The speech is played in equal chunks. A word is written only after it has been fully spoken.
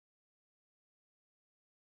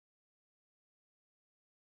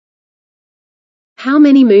How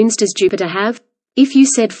many moons does Jupiter have? If you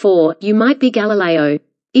said 4, you might be Galileo.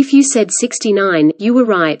 If you said 69, you were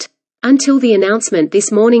right. Until the announcement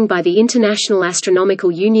this morning by the International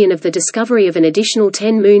Astronomical Union of the discovery of an additional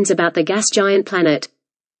 10 moons about the gas giant planet,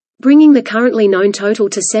 bringing the currently known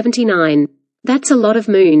total to 79. That's a lot of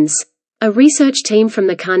moons. A research team from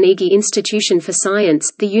the Carnegie Institution for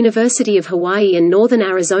Science, the University of Hawaii and Northern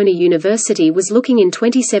Arizona University was looking in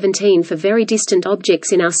 2017 for very distant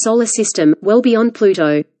objects in our solar system, well beyond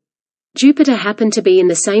Pluto. Jupiter happened to be in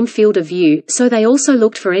the same field of view, so they also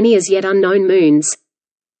looked for any as yet unknown moons.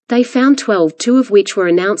 They found 12, 2 of which were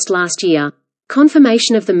announced last year.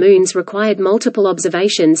 Confirmation of the moons required multiple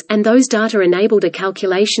observations, and those data enabled a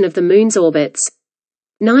calculation of the moon's orbits.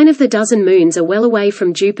 9 of the dozen moons are well away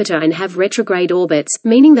from Jupiter and have retrograde orbits,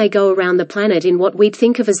 meaning they go around the planet in what we'd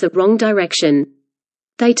think of as the wrong direction.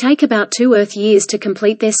 They take about 2 Earth years to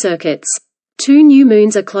complete their circuits. 2 new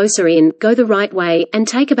moons are closer in, go the right way, and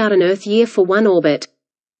take about an Earth year for one orbit.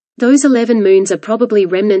 Those 11 moons are probably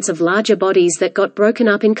remnants of larger bodies that got broken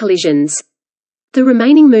up in collisions. The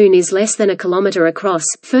remaining moon is less than a kilometer across,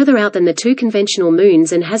 further out than the 2 conventional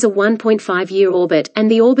moons, and has a 1.5-year orbit,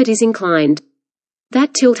 and the orbit is inclined.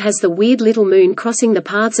 That tilt has the weird little moon crossing the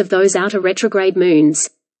paths of those outer retrograde moons,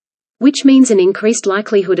 which means an increased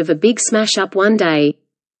likelihood of a big smash-up one day.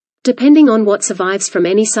 Depending on what survives from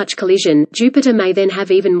any such collision, Jupiter may then have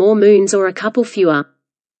even more moons or a couple fewer.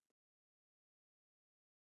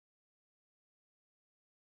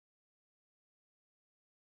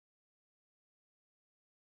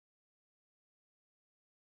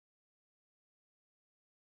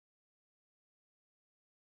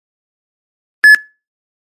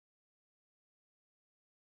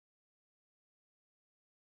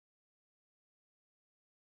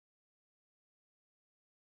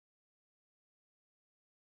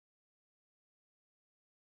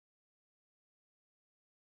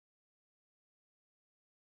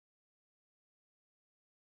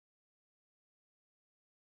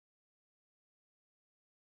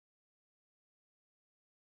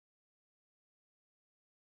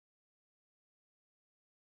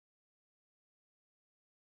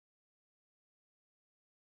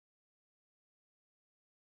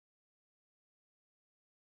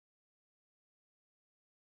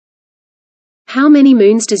 How many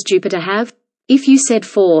moons does Jupiter have? If you said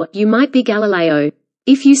 4, you might be Galileo.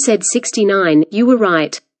 If you said 69, you were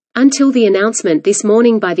right. Until the announcement this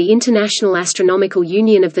morning by the International Astronomical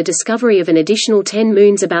Union of the discovery of an additional 10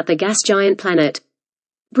 moons about the gas giant planet,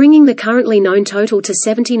 bringing the currently known total to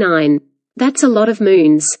 79. That's a lot of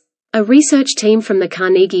moons. A research team from the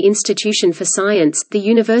Carnegie Institution for Science, the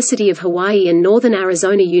University of Hawaii and Northern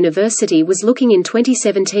Arizona University was looking in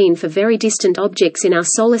 2017 for very distant objects in our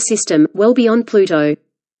solar system, well beyond Pluto.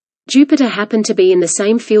 Jupiter happened to be in the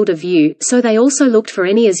same field of view, so they also looked for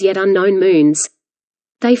any as yet unknown moons.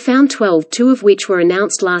 They found 12, 2 of which were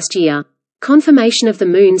announced last year. Confirmation of the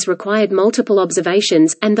moons required multiple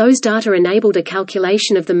observations, and those data enabled a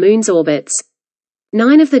calculation of the moon's orbits.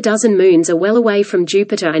 9 of the dozen moons are well away from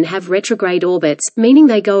Jupiter and have retrograde orbits, meaning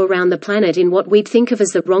they go around the planet in what we'd think of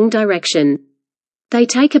as the wrong direction. They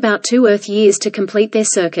take about 2 Earth years to complete their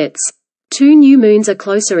circuits. 2 new moons are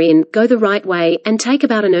closer in, go the right way, and take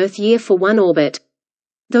about an Earth year for one orbit.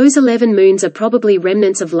 Those 11 moons are probably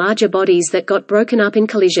remnants of larger bodies that got broken up in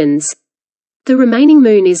collisions. The remaining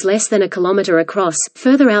moon is less than a kilometer across,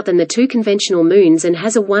 further out than the 2 conventional moons, and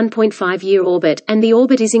has a 1.5-year orbit, and the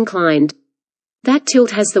orbit is inclined. That tilt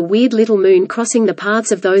has the weird little moon crossing the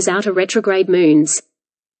paths of those outer retrograde moons,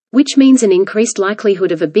 which means an increased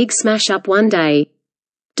likelihood of a big smash-up one day.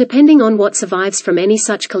 Depending on what survives from any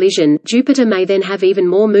such collision, Jupiter may then have even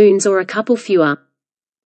more moons or a couple fewer.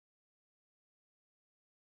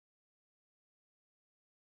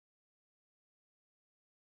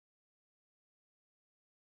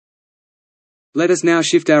 Let us now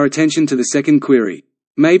shift our attention to the second query.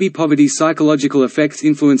 Maybe poverty's psychological effects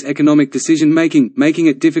influence economic decision-making, making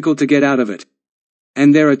it difficult to get out of it.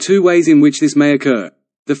 And there are 2 ways in which this may occur.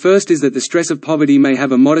 The first is that the stress of poverty may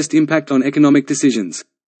have a modest impact on economic decisions.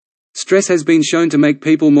 Stress has been shown to make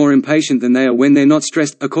people more impatient than they are when they're not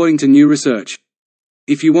stressed, according to new research.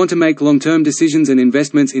 If you want to make long-term decisions and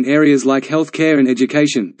investments in areas like healthcare and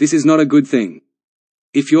education, this is not a good thing.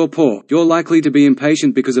 If you're poor, you're likely to be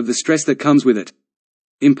impatient because of the stress that comes with it.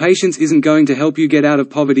 Impatience isn't going to help you get out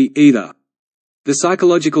of poverty, either. The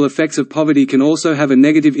psychological effects of poverty can also have a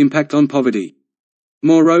negative impact on poverty.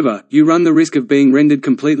 Moreover, you run the risk of being rendered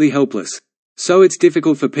completely helpless. So it's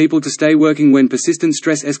difficult for people to stay working when persistent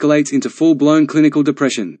stress escalates into full-blown clinical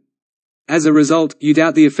depression. As a result, you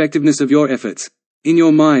doubt the effectiveness of your efforts. In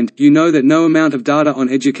your mind, you know that no amount of data on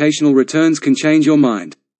educational returns can change your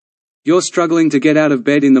mind. You're struggling to get out of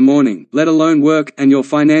bed in the morning, let alone work, and your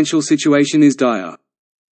financial situation is dire.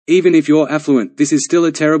 Even if you're affluent, this is still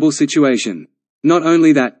a terrible situation. Not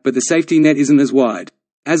only that, but the safety net isn't as wide.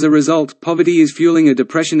 As a result, poverty is fueling a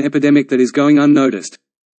depression epidemic that is going unnoticed.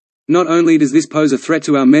 Not only does this pose a threat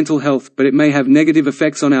to our mental health, but it may have negative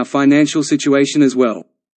effects on our financial situation as well.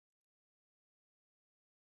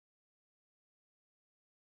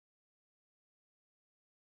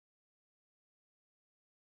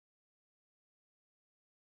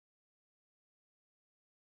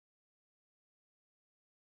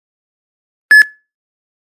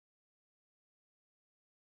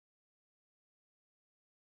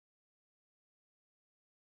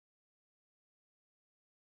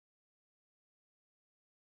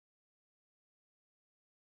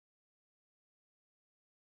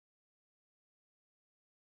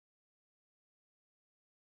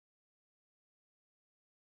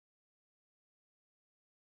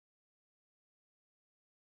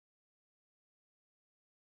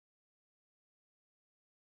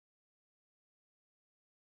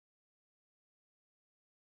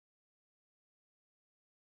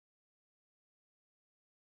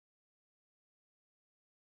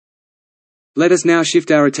 Let us now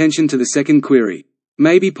shift our attention to the second query.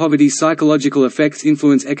 Maybe poverty's psychological effects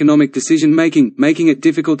influence economic decision-making, making it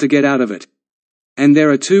difficult to get out of it. And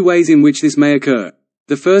there are two ways in which this may occur.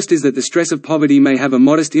 The first is that the stress of poverty may have a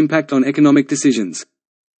modest impact on economic decisions.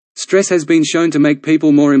 Stress has been shown to make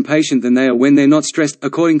people more impatient than they are when they're not stressed,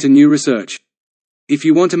 according to new research. If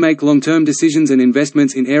you want to make long-term decisions and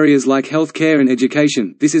investments in areas like health care and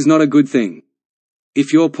education, this is not a good thing.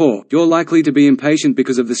 If you're poor, you're likely to be impatient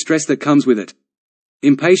because of the stress that comes with it.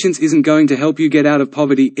 Impatience isn't going to help you get out of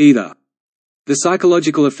poverty, either. The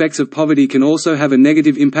psychological effects of poverty can also have a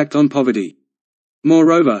negative impact on poverty.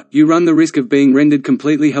 Moreover, you run the risk of being rendered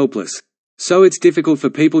completely helpless. So it's difficult for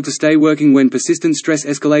people to stay working when persistent stress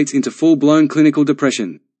escalates into full-blown clinical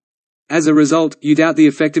depression. As a result, you doubt the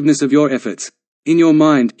effectiveness of your efforts. In your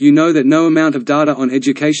mind, you know that no amount of data on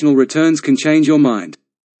educational returns can change your mind.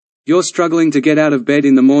 You're struggling to get out of bed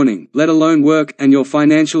in the morning, let alone work, and your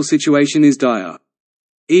financial situation is dire.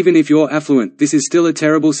 Even if you're affluent, this is still a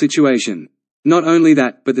terrible situation. Not only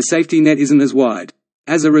that, but the safety net isn't as wide.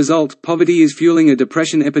 As a result, poverty is fueling a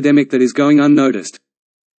depression epidemic that is going unnoticed.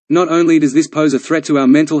 Not only does this pose a threat to our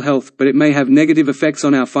mental health, but it may have negative effects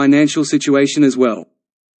on our financial situation as well.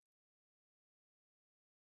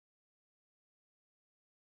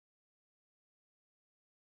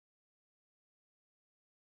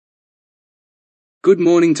 Good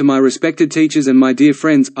morning to my respected teachers and my dear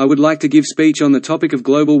friends. I would like to give speech on the topic of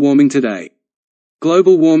global warming today.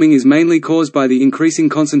 Global warming is mainly caused by the increasing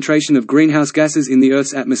concentration of greenhouse gases in the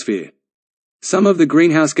Earth's atmosphere. Some of the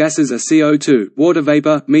greenhouse gases are CO2, water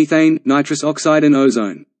vapor, methane, nitrous oxide and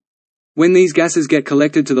ozone. When these gases get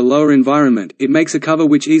collected to the lower environment, it makes a cover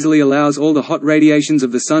which easily allows all the hot radiations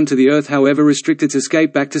of the sun to the Earth, however restrict its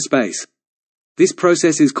escape back to space. This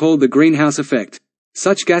process is called the greenhouse effect.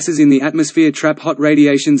 Such gases in the atmosphere trap hot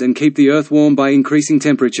radiations and keep the Earth warm by increasing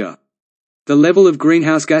temperature. The level of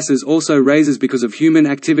greenhouse gases also raises because of human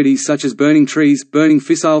activities such as burning trees, burning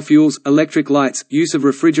fissile fuels, electric lights, use of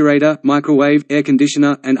refrigerator, microwave, air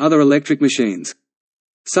conditioner, and other electric machines.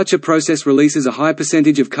 Such a process releases a high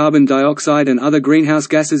percentage of carbon dioxide and other greenhouse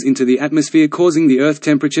gases into the atmosphere, causing the Earth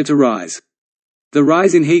temperature to rise. The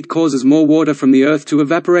rise in heat causes more water from the Earth to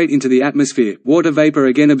evaporate into the atmosphere. Water vapor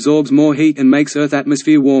again absorbs more heat and makes Earth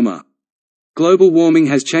atmosphere warmer. Global warming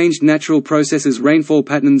has changed natural processes, rainfall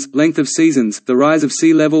patterns, length of seasons, the rise of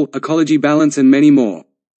sea level, ecology balance and many more.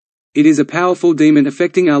 It is a powerful demon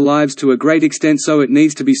affecting our lives to a great extent, so it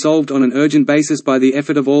needs to be solved on an urgent basis by the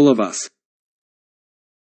effort of all of us.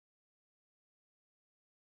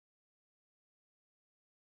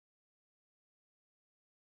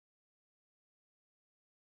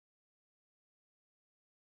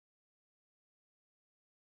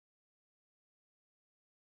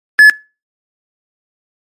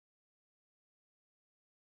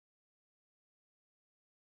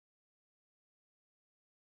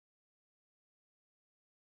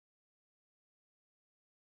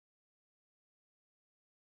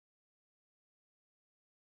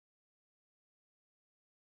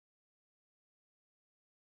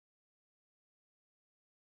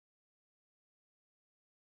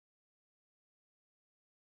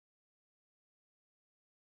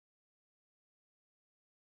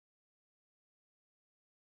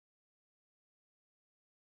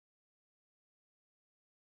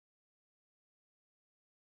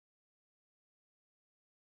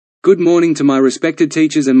 Good morning to my respected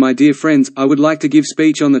teachers and my dear friends. I would like to give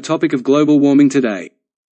speech on the topic of global warming today.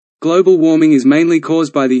 Global warming is mainly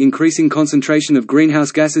caused by the increasing concentration of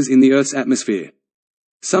greenhouse gases in the Earth's atmosphere.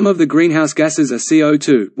 Some of the greenhouse gases are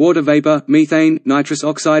CO2, water vapor, methane, nitrous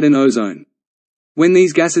oxide and ozone. When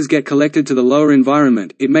these gases get collected to the lower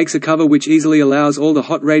environment, it makes a cover which easily allows all the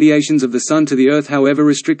hot radiations of the sun to the Earth, however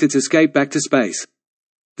restrict its escape back to space.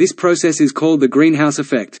 This process is called the greenhouse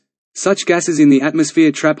effect. Such gases in the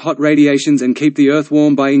atmosphere trap hot radiations and keep the Earth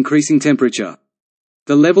warm by increasing temperature.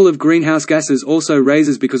 The level of greenhouse gases also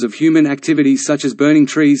raises because of human activities such as burning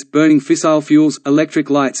trees, burning fossil fuels, electric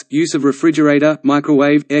lights, use of refrigerator,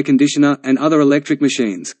 microwave, air conditioner, and other electric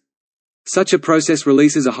machines. Such a process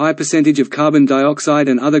releases a high percentage of carbon dioxide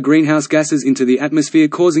and other greenhouse gases into the atmosphere,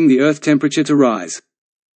 causing the Earth temperature to rise.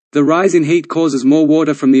 The rise in heat causes more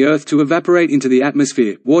water from the Earth to evaporate into the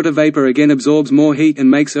atmosphere. Water vapor again absorbs more heat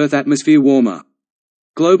and makes Earth atmosphere warmer.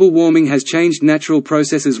 Global warming has changed natural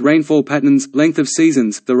processes, rainfall patterns, length of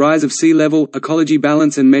seasons, the rise of sea level, ecology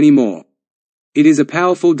balance and many more. It is a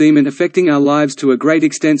powerful demon affecting our lives to a great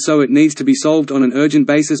extent, so it needs to be solved on an urgent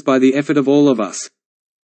basis by the effort of all of us.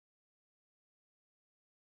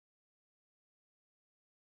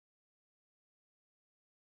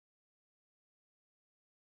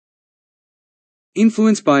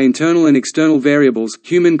 Influenced by internal and external variables,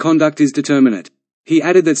 human conduct is determinate. He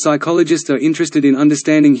added that psychologists are interested in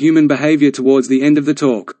understanding human behavior towards the end of the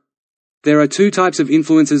talk. There are two types of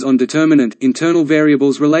influences on determinant: internal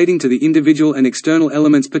variables relating to the individual and external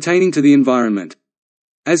elements pertaining to the environment.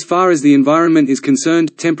 As far as the environment is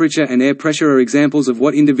concerned, temperature and air pressure are examples of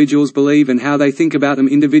what individuals believe and how they think about them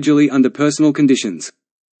individually under personal conditions.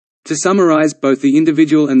 To summarize, both the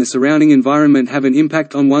individual and the surrounding environment have an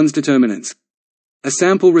impact on one's determinants. A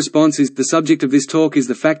sample response is: the subject of this talk is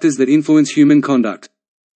the factors that influence human conduct.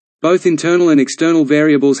 Both internal and external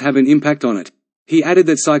variables have an impact on it. He added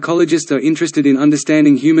that psychologists are interested in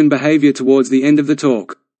understanding human behavior towards the end of the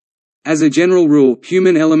talk. As a general rule,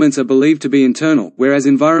 human elements are believed to be internal, whereas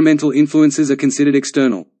environmental influences are considered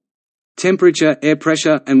external. Temperature, air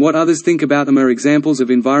pressure, and what others think about them are examples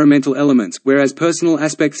of environmental elements, whereas personal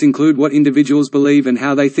aspects include what individuals believe and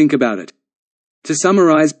how they think about it. To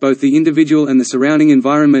summarize, both the individual and the surrounding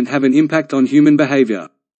environment have an impact on human behavior.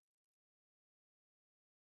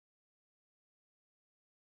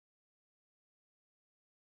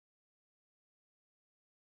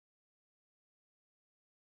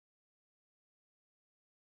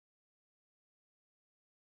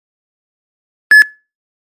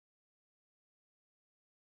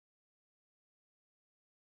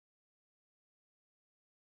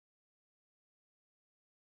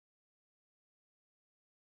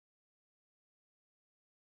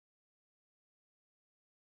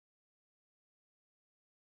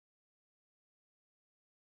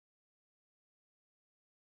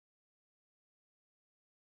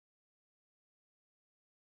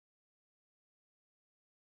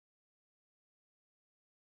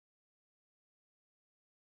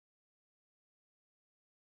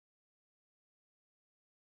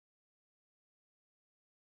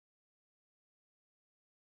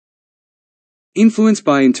 Influenced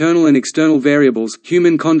by internal and external variables,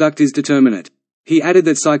 human conduct is determinate. He added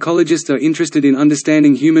that psychologists are interested in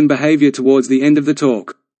understanding human behavior towards the end of the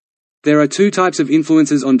talk. There are two types of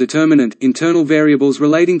influences on determinant: internal variables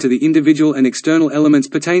relating to the individual and external elements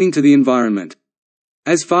pertaining to the environment.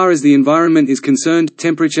 As far as the environment is concerned,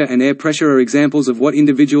 temperature and air pressure are examples of what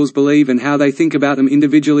individuals believe and how they think about them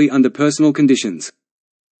individually under personal conditions.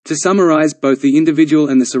 To summarize, both the individual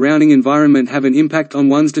and the surrounding environment have an impact on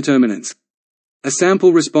one's determinants. A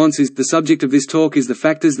sample response is: the subject of this talk is the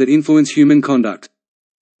factors that influence human conduct.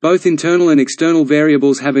 Both internal and external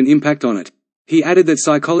variables have an impact on it. He added that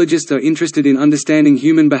psychologists are interested in understanding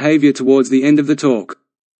human behavior towards the end of the talk.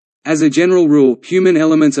 As a general rule, human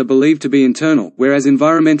elements are believed to be internal, whereas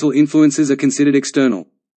environmental influences are considered external.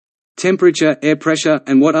 Temperature, air pressure,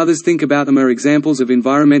 and what others think about them are examples of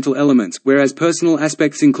environmental elements, whereas personal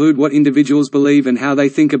aspects include what individuals believe and how they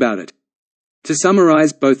think about it. To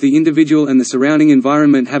summarize, both the individual and the surrounding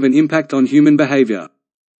environment have an impact on human behavior.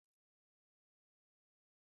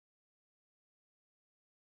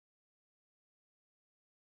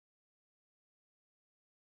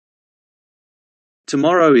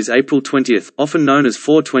 Tomorrow is April 20th, often known as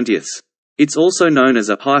 4/20ths. It's also known as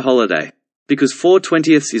a high holiday. Because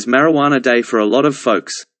 4/20ths is marijuana day for a lot of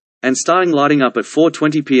folks. And starting lighting up at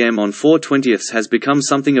 4:20 p.m. on 4/20ths has become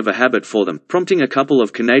something of a habit for them, prompting a couple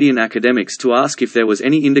of Canadian academics to ask if there was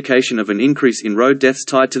any indication of an increase in road deaths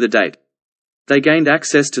tied to the date. They gained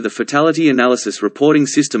access to the Fatality Analysis Reporting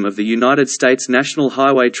System of the United States National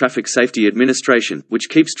Highway Traffic Safety Administration, which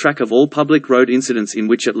keeps track of all public road incidents in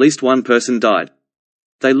which at least one person died.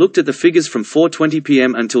 They looked at the figures from 4:20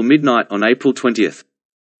 p.m. until midnight on April 20.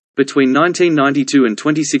 Between 1992 and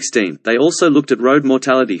 2016, they also looked at road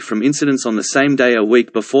mortality from incidents on the same day a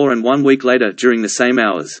week before and 1 week later during the same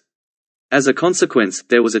hours. As a consequence,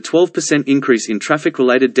 there was a 12% increase in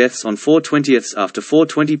traffic-related deaths on 4/20 after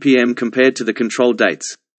 4:20 p.m. compared to the control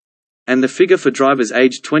dates. And the figure for drivers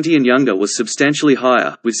aged 20 and younger was substantially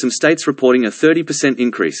higher, with some states reporting a 30%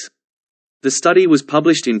 increase. The study was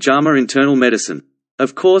published in JAMA Internal Medicine.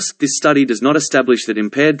 Of course, this study does not establish that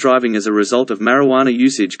impaired driving as a result of marijuana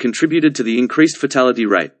usage contributed to the increased fatality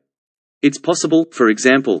rate. It's possible, for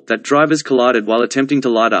example, that drivers collided while attempting to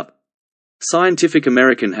light up. Scientific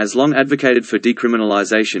American has long advocated for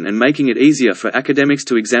decriminalization and making it easier for academics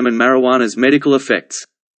to examine marijuana's medical effects.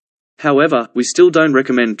 However, we still don't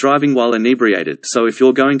recommend driving while inebriated, so if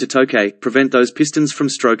you're going to toke, prevent those pistons from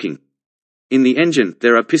stroking. In the engine,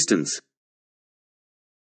 there are pistons.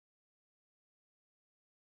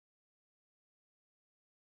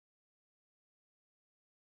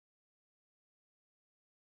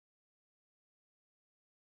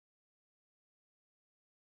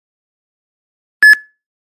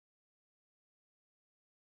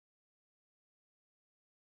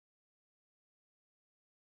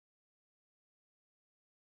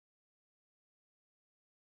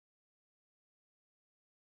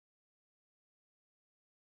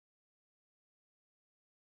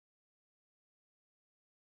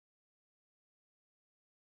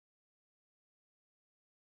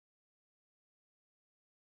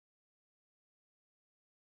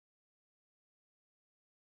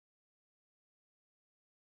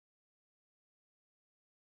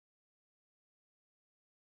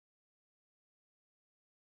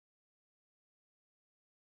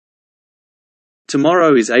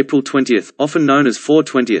 Tomorrow is April 20th, often known as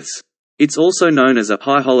 4/20. It's also known as a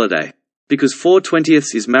high holiday. Because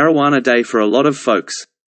 4/20 is marijuana day for a lot of folks.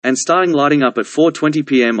 And starting lighting up at 4:20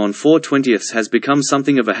 p.m. on 4/20 has become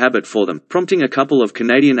something of a habit for them, prompting a couple of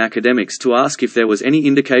Canadian academics to ask if there was any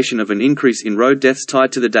indication of an increase in road deaths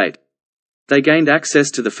tied to the date. They gained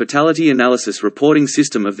access to the Fatality Analysis Reporting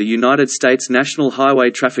System of the United States National Highway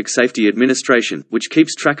Traffic Safety Administration, which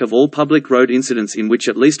keeps track of all public road incidents in which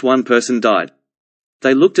at least one person died.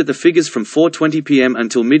 They looked at the figures from 4:20 p.m.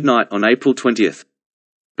 until midnight on April 20.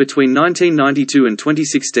 Between 1992 and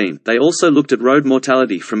 2016, they also looked at road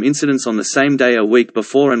mortality from incidents on the same day a week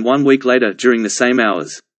before and 1 week later during the same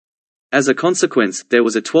hours. As a consequence, there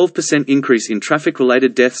was a 12% increase in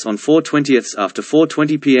traffic-related deaths on 4/20 after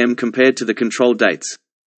 4:20 p.m. compared to the control dates.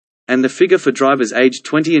 And the figure for drivers aged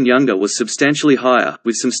 20 and younger was substantially higher,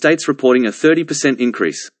 with some states reporting a 30%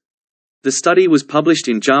 increase. The study was published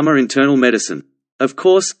in JAMA Internal Medicine. Of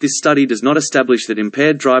course, this study does not establish that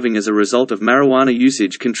impaired driving as a result of marijuana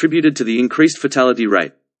usage contributed to the increased fatality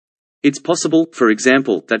rate. It's possible, for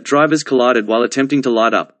example, that drivers collided while attempting to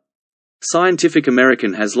light up. Scientific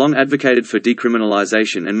American has long advocated for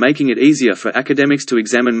decriminalization and making it easier for academics to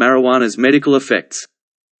examine marijuana's medical effects.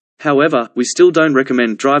 However, we still don't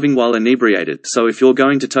recommend driving while inebriated, so if you're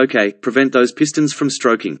going to toke, prevent those pistons from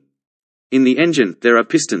stroking. In the engine, there are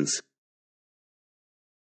pistons.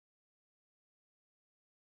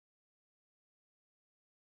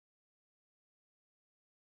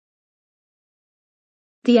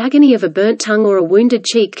 The agony of a burnt tongue or a wounded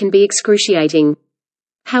cheek can be excruciating.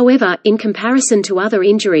 However, in comparison to other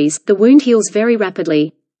injuries, the wound heals very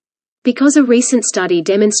rapidly. Because a recent study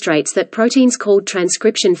demonstrates that proteins called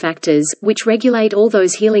transcription factors, which regulate all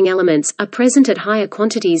those healing elements, are present at higher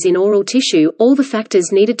quantities in oral tissue, all the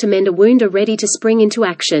factors needed to mend a wound are ready to spring into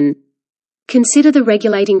action. Consider the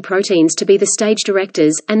regulating proteins to be the stage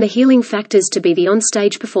directors, and the healing factors to be the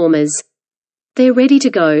on-stage performers. They're ready to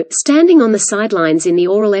go, standing on the sidelines in the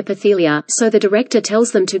oral epithelia, so the director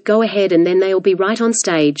tells them to go ahead and then they'll be right on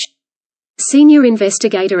stage. Senior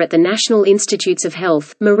investigator at the National Institutes of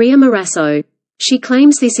Health, Maria Marasso. She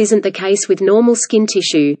claims this isn't the case with normal skin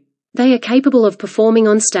tissue. They are capable of performing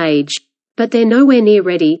on stage. But they're nowhere near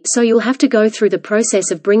ready, so you'll have to go through the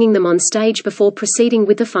process of bringing them on stage before proceeding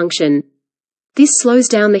with the function. This slows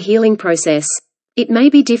down the healing process. It may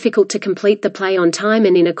be difficult to complete the play on time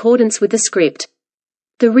and in accordance with the script.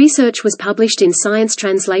 The research was published in Science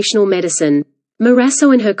Translational Medicine.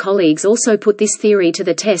 Marasso and her colleagues also put this theory to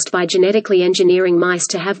the test by genetically engineering mice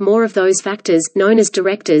to have more of those factors, known as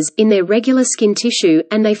directors, in their regular skin tissue,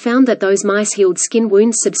 and they found that those mice healed skin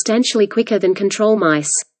wounds substantially quicker than control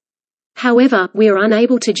mice. However, we are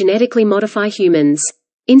unable to genetically modify humans.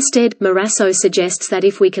 Instead, Morasso suggests that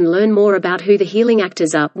if we can learn more about who the healing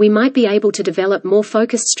actors are, we might be able to develop more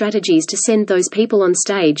focused strategies to send those people on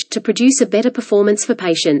stage, to produce a better performance for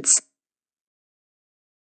patients.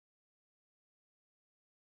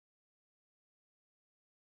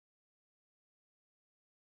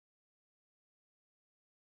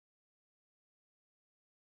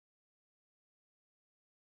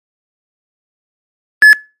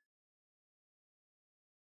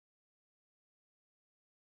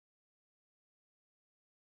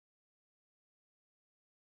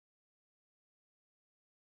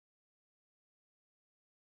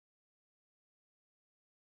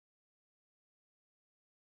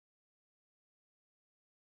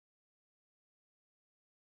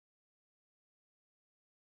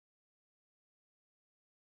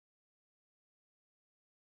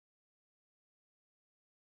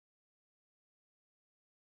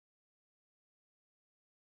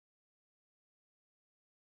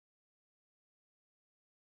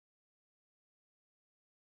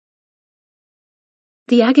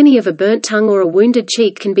 The agony of a burnt tongue or a wounded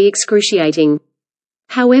cheek can be excruciating.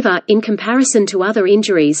 However, in comparison to other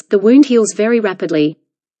injuries, the wound heals very rapidly.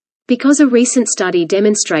 Because a recent study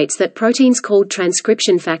demonstrates that proteins called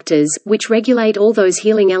transcription factors, which regulate all those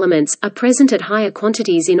healing elements, are present at higher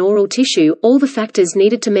quantities in oral tissue, all the factors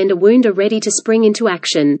needed to mend a wound are ready to spring into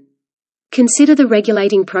action. Consider the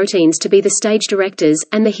regulating proteins to be the stage directors,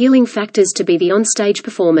 and the healing factors to be the on-stage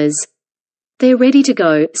performers. They're ready to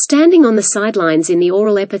go, standing on the sidelines in the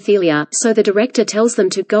oral epithelia, so the director tells them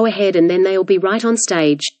to go ahead and then they'll be right on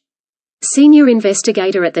stage. Senior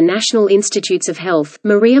investigator at the National Institutes of Health,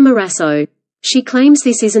 Maria Morasso. She claims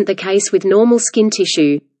this isn't the case with normal skin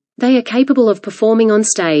tissue. They are capable of performing on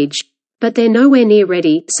stage. But they're nowhere near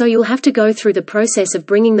ready, so you'll have to go through the process of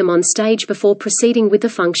bringing them on stage before proceeding with the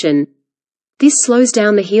function. This slows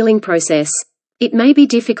down the healing process. It may be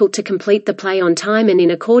difficult to complete the play on time and in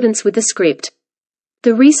accordance with the script.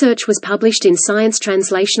 The research was published in Science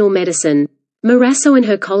Translational Medicine. Morasso and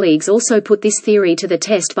her colleagues also put this theory to the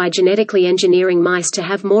test by genetically engineering mice to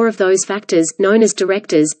have more of those factors, known as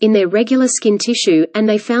directors, in their regular skin tissue, and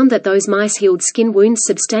they found that those mice healed skin wounds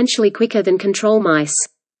substantially quicker than control mice.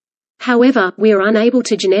 However, we are unable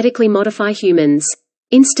to genetically modify humans.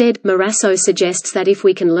 Instead, Morasso suggests that if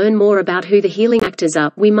we can learn more about who the healing actors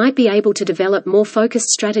are, we might be able to develop more focused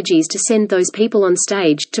strategies to send those people on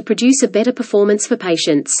stage, to produce a better performance for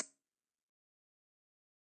patients.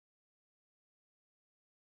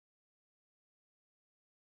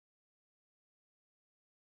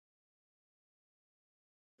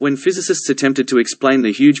 When physicists attempted to explain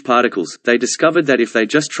the huge particles, they discovered that if they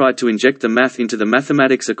just tried to inject the math into the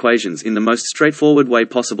mathematics equations in the most straightforward way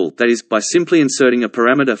possible, that is, by simply inserting a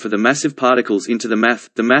parameter for the massive particles into the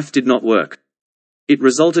math did not work. It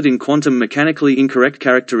resulted in quantum mechanically incorrect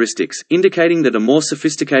characteristics, indicating that a more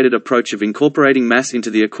sophisticated approach of incorporating mass into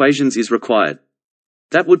the equations is required.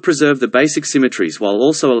 That would preserve the basic symmetries while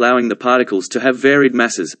also allowing the particles to have varied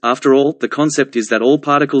masses. After all, the concept is that all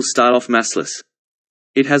particles start off massless.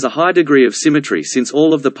 It has a high degree of symmetry since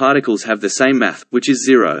all of the particles have the same mass, which is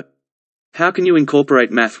 0. How can you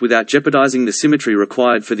incorporate math without jeopardizing the symmetry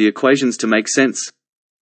required for the equations to make sense?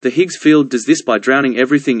 The Higgs field does this by drowning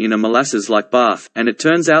everything in a molasses-like bath, and it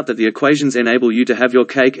turns out that the equations enable you to have your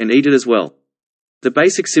cake and eat it as well. The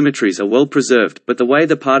basic symmetries are well preserved, but the way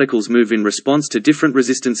the particles move in response to different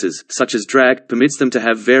resistances, such as drag, permits them to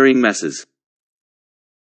have varying masses.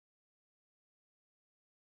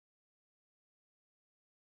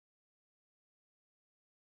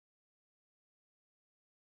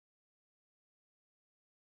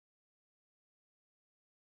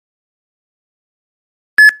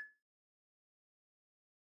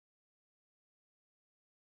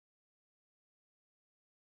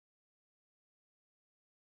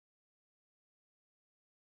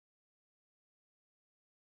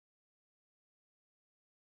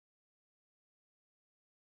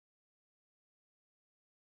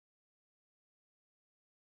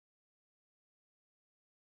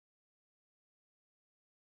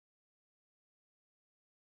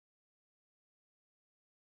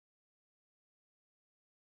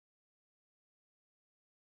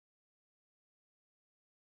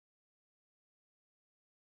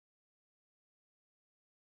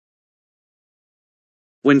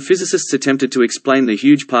 When physicists attempted to explain the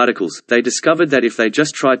huge particles, they discovered that if they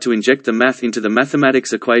just tried to inject the math into the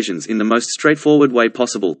mathematics equations in the most straightforward way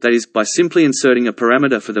possible, that is, by simply inserting a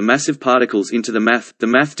parameter for the massive particles into the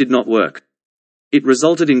math did not work. It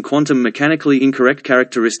resulted in quantum mechanically incorrect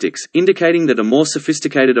characteristics, indicating that a more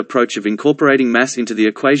sophisticated approach of incorporating mass into the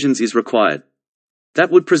equations is required. That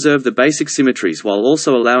would preserve the basic symmetries while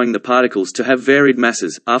also allowing the particles to have varied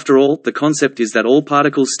masses. After all, the concept is that all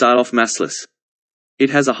particles start off massless. It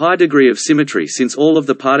has a high degree of symmetry since all of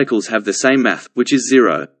the particles have the same mass, which is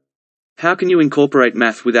 0. How can you incorporate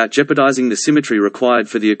math without jeopardizing the symmetry required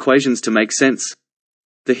for the equations to make sense?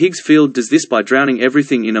 The Higgs field does this by drowning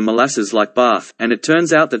everything in a molasses-like bath, and it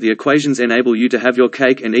turns out that the equations enable you to have your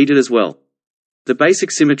cake and eat it as well. The basic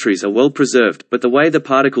symmetries are well preserved, but the way the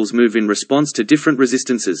particles move in response to different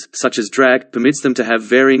resistances, such as drag, permits them to have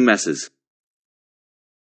varying masses.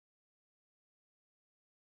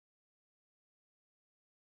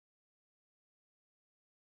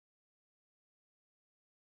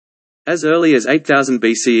 As early as 8000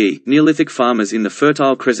 BCE, Neolithic farmers in the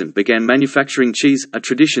Fertile Crescent began manufacturing cheese, a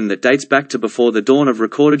tradition that dates back to before the dawn of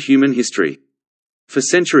recorded human history. For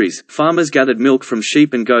centuries, farmers gathered milk from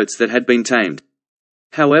sheep and goats that had been tamed.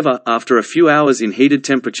 However, after a few hours in heated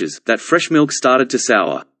temperatures, that fresh milk started to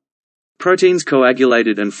sour. Proteins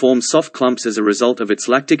coagulated and formed soft clumps as a result of its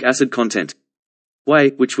lactic acid content.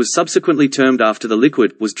 Whey, which was subsequently termed after the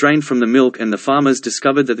liquid, was drained from the milk, and the farmers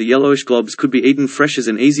discovered that the yellowish globs could be eaten fresh as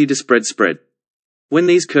an easy-to-spread spread. When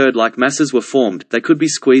these curd-like masses were formed, they could be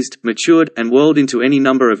squeezed, matured, and whirled into any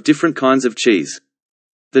number of different kinds of cheese.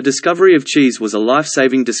 The discovery of cheese was a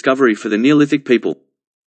life-saving discovery for the Neolithic people.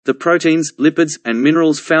 The proteins, lipids, and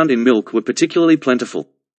minerals found in milk were particularly plentiful.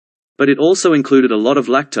 But it also included a lot of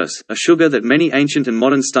lactose, a sugar that many ancient and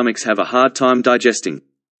modern stomachs have a hard time digesting.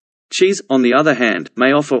 Cheese, on the other hand,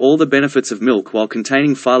 may offer all the benefits of milk while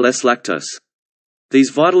containing far less lactose. These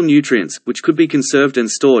vital nutrients, which could be conserved and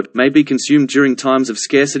stored, may be consumed during times of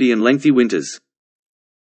scarcity and lengthy winters.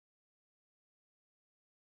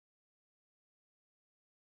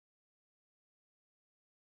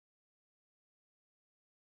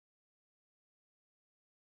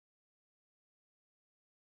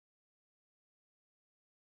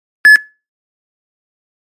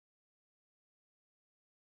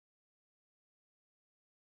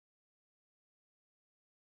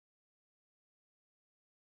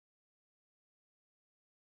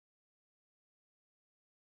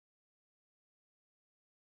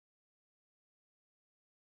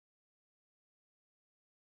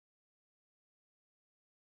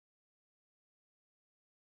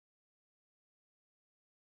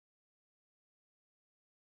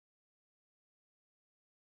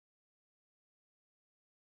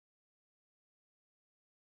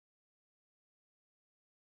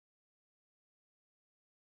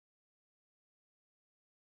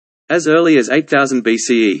 As early as 8000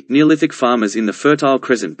 BCE, Neolithic farmers in the Fertile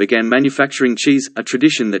Crescent began manufacturing cheese, a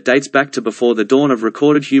tradition that dates back to before the dawn of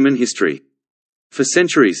recorded human history. For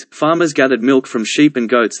centuries, farmers gathered milk from sheep and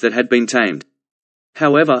goats that had been tamed.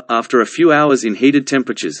 However, after a few hours in heated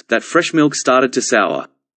temperatures, that fresh milk started to sour.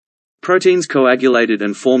 Proteins coagulated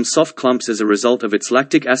and formed soft clumps as a result of its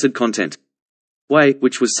lactic acid content. Whey,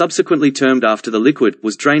 which was subsequently termed after the liquid,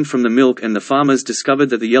 was drained from the milk, and the farmers discovered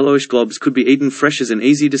that the yellowish globs could be eaten fresh as an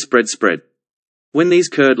easy-to-spread spread. When these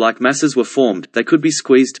curd-like masses were formed, they could be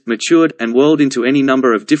squeezed, matured, and whirled into any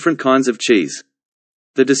number of different kinds of cheese.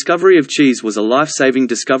 The discovery of cheese was a life-saving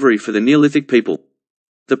discovery for the Neolithic people.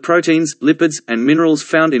 The proteins, lipids, and minerals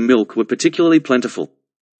found in milk were particularly plentiful.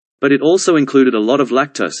 But it also included a lot of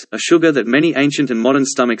lactose, a sugar that many ancient and modern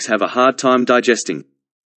stomachs have a hard time digesting.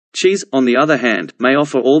 Cheese, on the other hand, may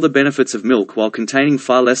offer all the benefits of milk while containing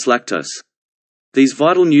far less lactose. These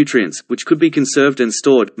vital nutrients, which could be conserved and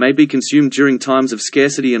stored, may be consumed during times of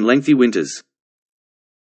scarcity and lengthy winters.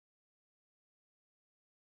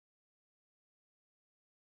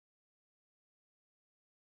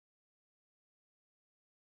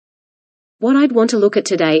 What I'd want to look at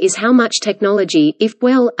today is how much technology, if,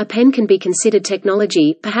 well, a pen can be considered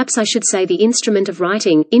technology, perhaps I should say the instrument of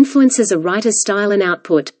writing, influences a writer's style and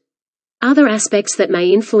output. Other aspects that may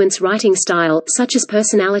influence writing style, such as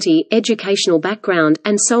personality, educational background,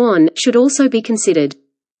 and so on, should also be considered.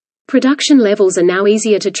 Production levels are now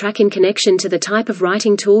easier to track in connection to the type of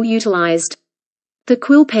writing tool utilized. The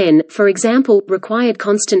quill pen, for example, required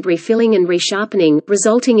constant refilling and resharpening,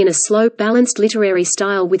 resulting in a slow, balanced literary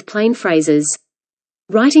style with plain phrases.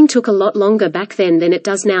 Writing took a lot longer back then than it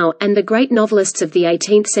does now, and the great novelists of the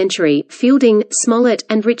 18th century, Fielding, Smollett,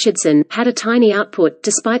 and Richardson, had a tiny output,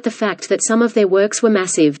 despite the fact that some of their works were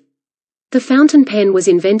massive. The fountain pen was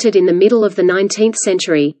invented in the middle of the 19th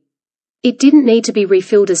century. It didn't need to be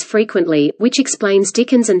refilled as frequently, which explains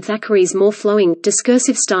Dickens and Thackeray's more flowing,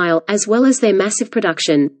 discursive style, as well as their massive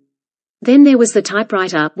production. Then there was the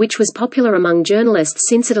typewriter, which was popular among journalists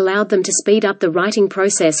since it allowed them to speed up the writing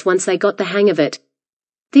process once they got the hang of it.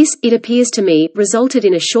 This, it appears to me, resulted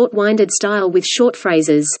in a short-winded style with short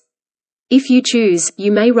phrases. If you choose, you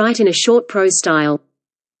may write in a short prose style.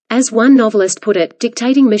 As one novelist put it,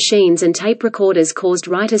 dictating machines and tape recorders caused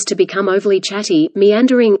writers to become overly chatty,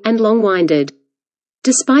 meandering, and long-winded.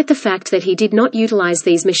 Despite the fact that he did not utilize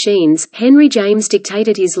these machines, Henry James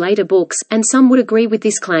dictated his later books, and some would agree with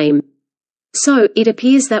this claim. So, it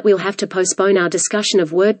appears that we'll have to postpone our discussion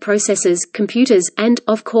of word processors, computers, and,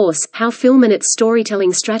 of course, how film and its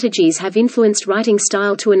storytelling strategies have influenced writing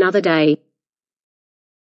style to another day.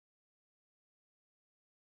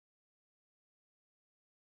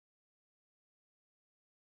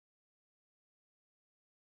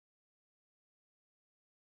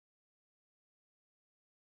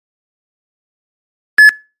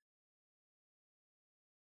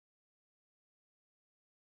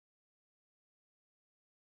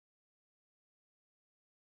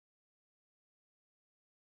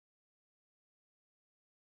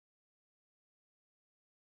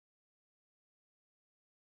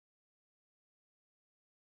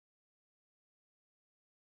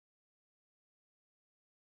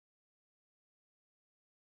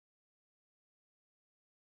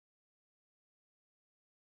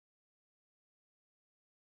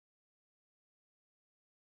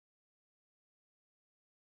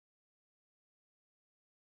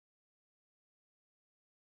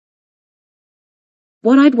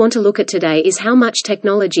 What I'd want to look at today is how much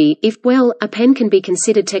technology, if, well, a pen can be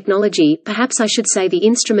considered technology, perhaps I should say the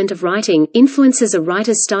instrument of writing, influences a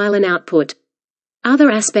writer's style and output. Other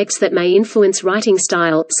aspects that may influence writing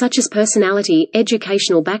style, such as personality,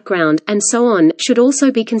 educational background, and so on, should also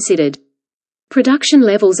be considered. Production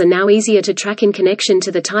levels are now easier to track in connection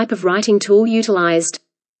to the type of writing tool utilized.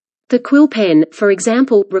 The quill pen, for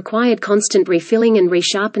example, required constant refilling and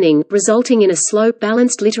resharpening, resulting in a slow,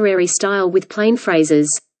 balanced literary style with plain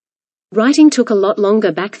phrases. Writing took a lot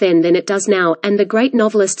longer back then than it does now, and the great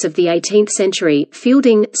novelists of the 18th century,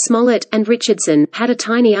 Fielding, Smollett, and Richardson, had a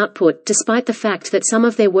tiny output, despite the fact that some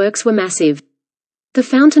of their works were massive. The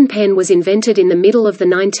fountain pen was invented in the middle of the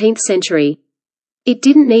 19th century. It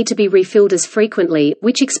didn't need to be refilled as frequently,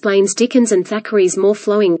 which explains Dickens and Thackeray's more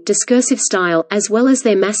flowing, discursive style, as well as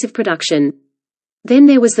their massive production. Then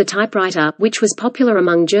there was the typewriter, which was popular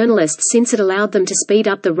among journalists since it allowed them to speed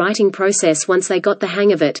up the writing process once they got the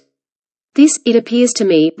hang of it. This, it appears to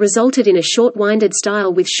me, resulted in a short-winded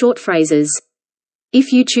style with short phrases.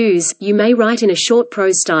 If you choose, you may write in a short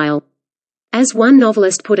prose style. As one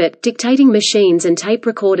novelist put it, dictating machines and tape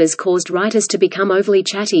recorders caused writers to become overly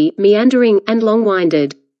chatty, meandering, and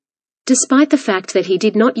long-winded. Despite the fact that he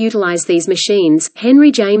did not utilize these machines,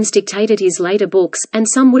 Henry James dictated his later books, and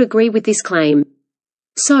some would agree with this claim.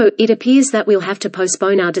 So, it appears that we'll have to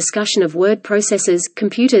postpone our discussion of word processors,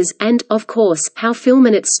 computers, and, of course, how film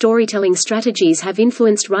and its storytelling strategies have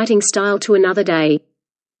influenced writing style to another day.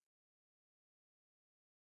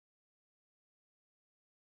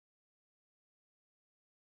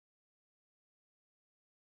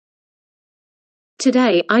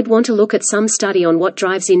 Today, I'd want to look at some study on what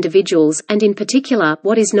drives individuals, and in particular,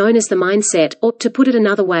 what is known as the mindset, or, to put it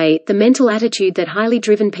another way, the mental attitude that highly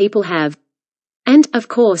driven people have. And, of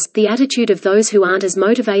course, the attitude of those who aren't as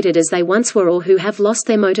motivated as they once were or who have lost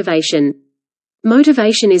their motivation.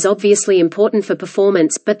 Motivation is obviously important for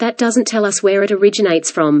performance, but that doesn't tell us where it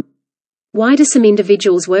originates from. Why do some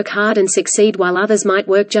individuals work hard and succeed while others might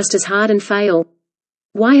work just as hard and fail?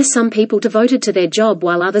 Why are some people devoted to their job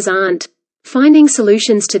while others aren't? Finding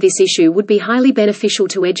solutions to this issue would be highly beneficial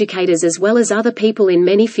to educators as well as other people in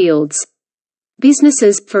many fields.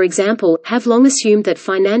 Businesses, for example, have long assumed that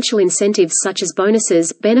financial incentives such as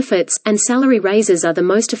bonuses, benefits, and salary raises are the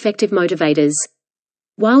most effective motivators.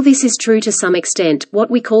 While this is true to some extent, what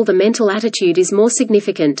we call the mental attitude is more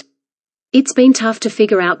significant. It's been tough to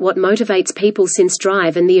figure out what motivates people since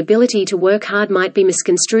drive and the ability to work hard might be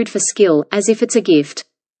misconstrued for skill, as if it's a gift.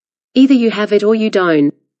 Either you have it or you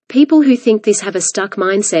don't. People who think this have a stuck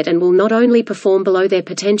mindset and will not only perform below their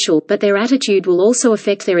potential, but their attitude will also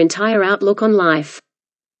affect their entire outlook on life.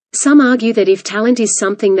 Some argue that if talent is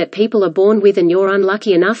something that people are born with and you're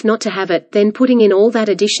unlucky enough not to have it, then putting in all that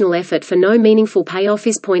additional effort for no meaningful payoff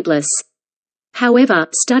is pointless. However,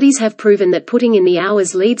 studies have proven that putting in the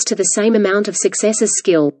hours leads to the same amount of success as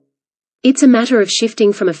skill. It's a matter of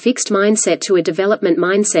shifting from a fixed mindset to a development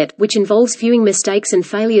mindset, which involves viewing mistakes and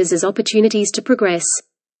failures as opportunities to progress.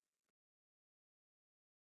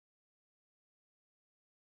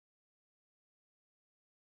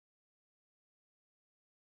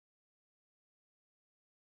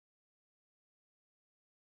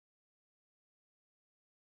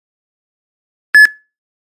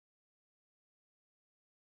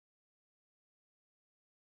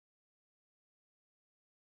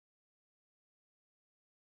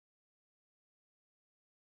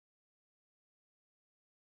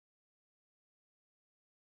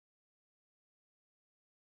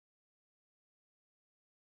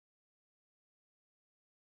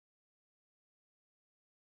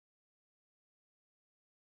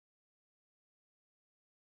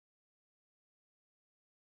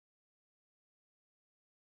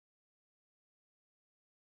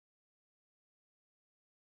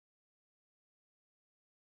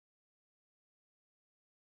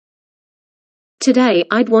 Today,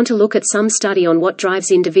 I'd want to look at some study on what drives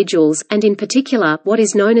individuals, and in particular, what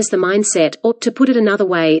is known as the mindset, or, to put it another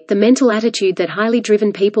way, the mental attitude that highly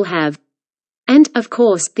driven people have. And, of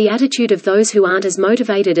course, the attitude of those who aren't as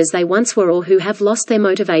motivated as they once were or who have lost their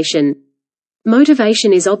motivation.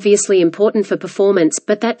 Motivation is obviously important for performance,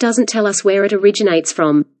 but that doesn't tell us where it originates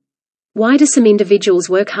from. Why do some individuals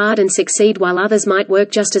work hard and succeed while others might work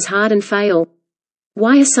just as hard and fail?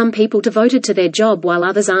 Why are some people devoted to their job while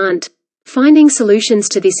others aren't? Finding solutions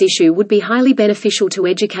to this issue would be highly beneficial to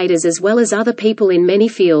educators as well as other people in many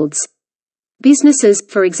fields. Businesses,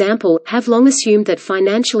 for example, have long assumed that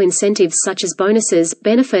financial incentives such as bonuses,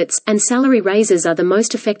 benefits, and salary raises are the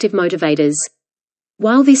most effective motivators.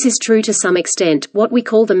 While this is true to some extent, what we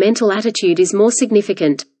call the mental attitude is more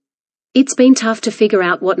significant. It's been tough to figure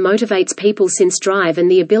out what motivates people since drive and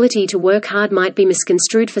the ability to work hard might be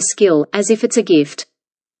misconstrued for skill, as if it's a gift.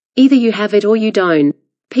 Either you have it or you don't.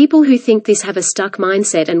 People who think this have a stuck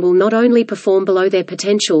mindset and will not only perform below their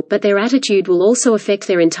potential, but their attitude will also affect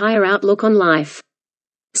their entire outlook on life.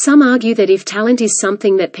 Some argue that if talent is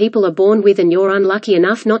something that people are born with and you're unlucky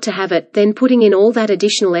enough not to have it, then putting in all that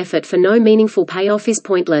additional effort for no meaningful payoff is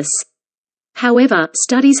pointless. However,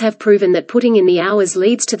 studies have proven that putting in the hours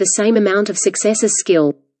leads to the same amount of success as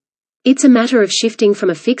skill. It's a matter of shifting from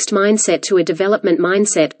a fixed mindset to a development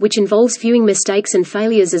mindset, which involves viewing mistakes and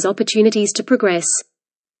failures as opportunities to progress.